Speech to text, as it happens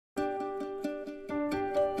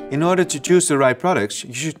In order to choose the right products,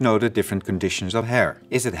 you should know the different conditions of hair.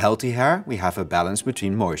 Is it healthy hair? We have a balance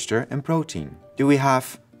between moisture and protein. Do we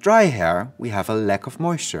have dry hair? We have a lack of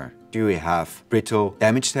moisture. Do we have brittle,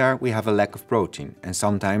 damaged hair? We have a lack of protein, and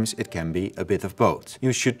sometimes it can be a bit of both.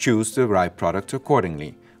 You should choose the right product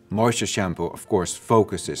accordingly. Moisture shampoo, of course,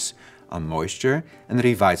 focuses on moisture, and the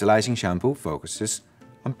revitalizing shampoo focuses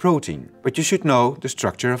on protein. But you should know the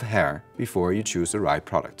structure of hair before you choose the right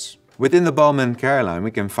products. Within the Balmain care line, we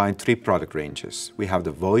can find 3 product ranges. We have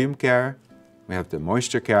the volume care, we have the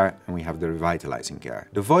moisture care, and we have the revitalizing care.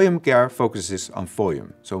 The volume care focuses on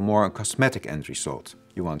volume, so more on cosmetic end result.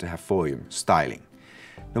 You want to have volume, styling.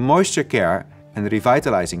 The moisture care and the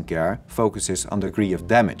revitalizing care focuses on the degree of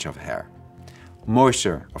damage of hair.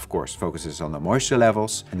 Moisture, of course, focuses on the moisture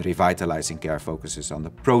levels, and revitalizing care focuses on the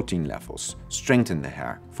protein levels, strengthen the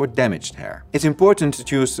hair for damaged hair. It's important to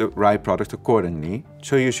choose the right product accordingly,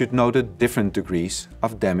 so you should know the different degrees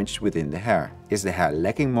of damage within the hair. Is the hair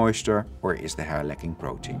lacking moisture or is the hair lacking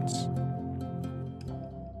proteins?